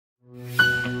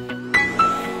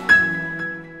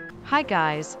Hi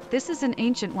guys, this is an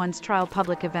Ancient Ones trial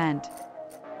public event.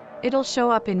 It'll show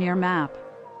up in your map.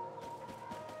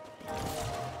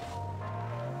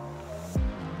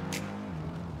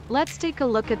 Let's take a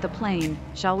look at the plane,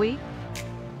 shall we?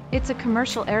 It's a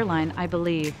commercial airline, I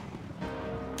believe.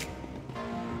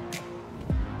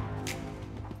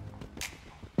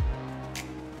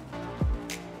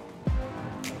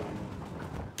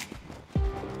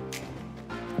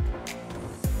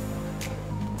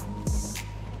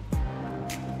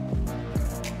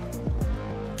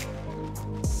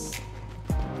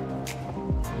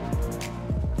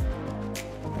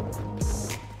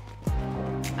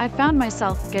 I found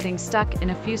myself getting stuck in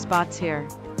a few spots here.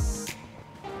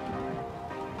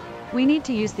 We need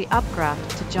to use the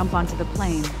updraft to jump onto the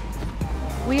plane.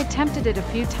 We attempted it a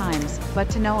few times,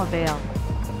 but to no avail.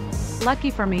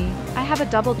 Lucky for me, I have a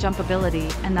double jump ability,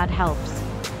 and that helps.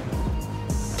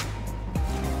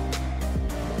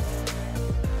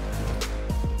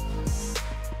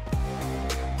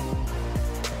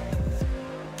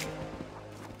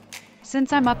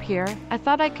 Since I'm up here, I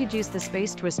thought I could use the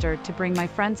space twister to bring my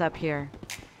friends up here.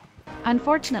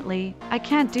 Unfortunately, I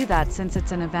can't do that since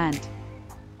it's an event.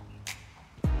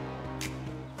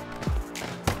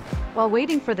 While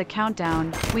waiting for the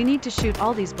countdown, we need to shoot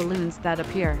all these balloons that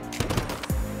appear.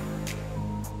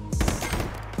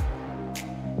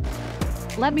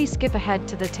 Let me skip ahead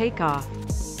to the takeoff.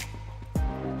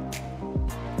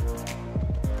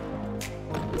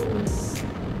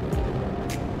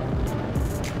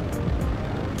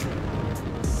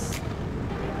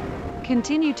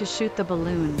 Continue to shoot the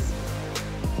balloons.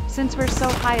 Since we're so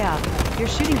high up, your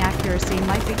shooting accuracy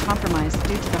might be compromised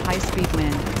due to the high-speed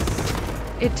wind.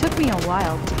 It took me a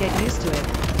while to get used to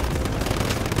it.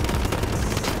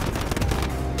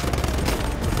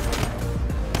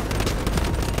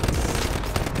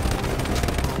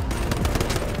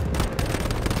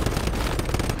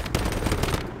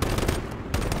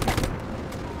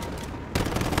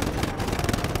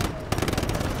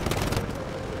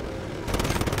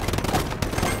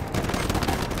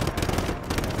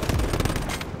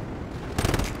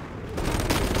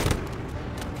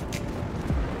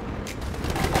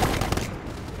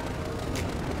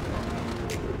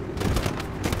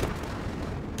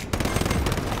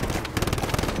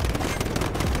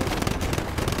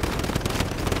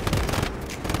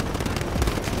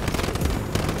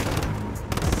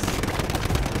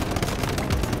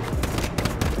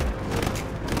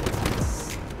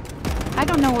 I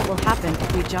don't know what will happen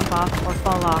if we jump off or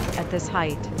fall off at this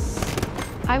height.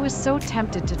 I was so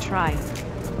tempted to try.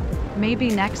 Maybe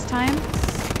next time?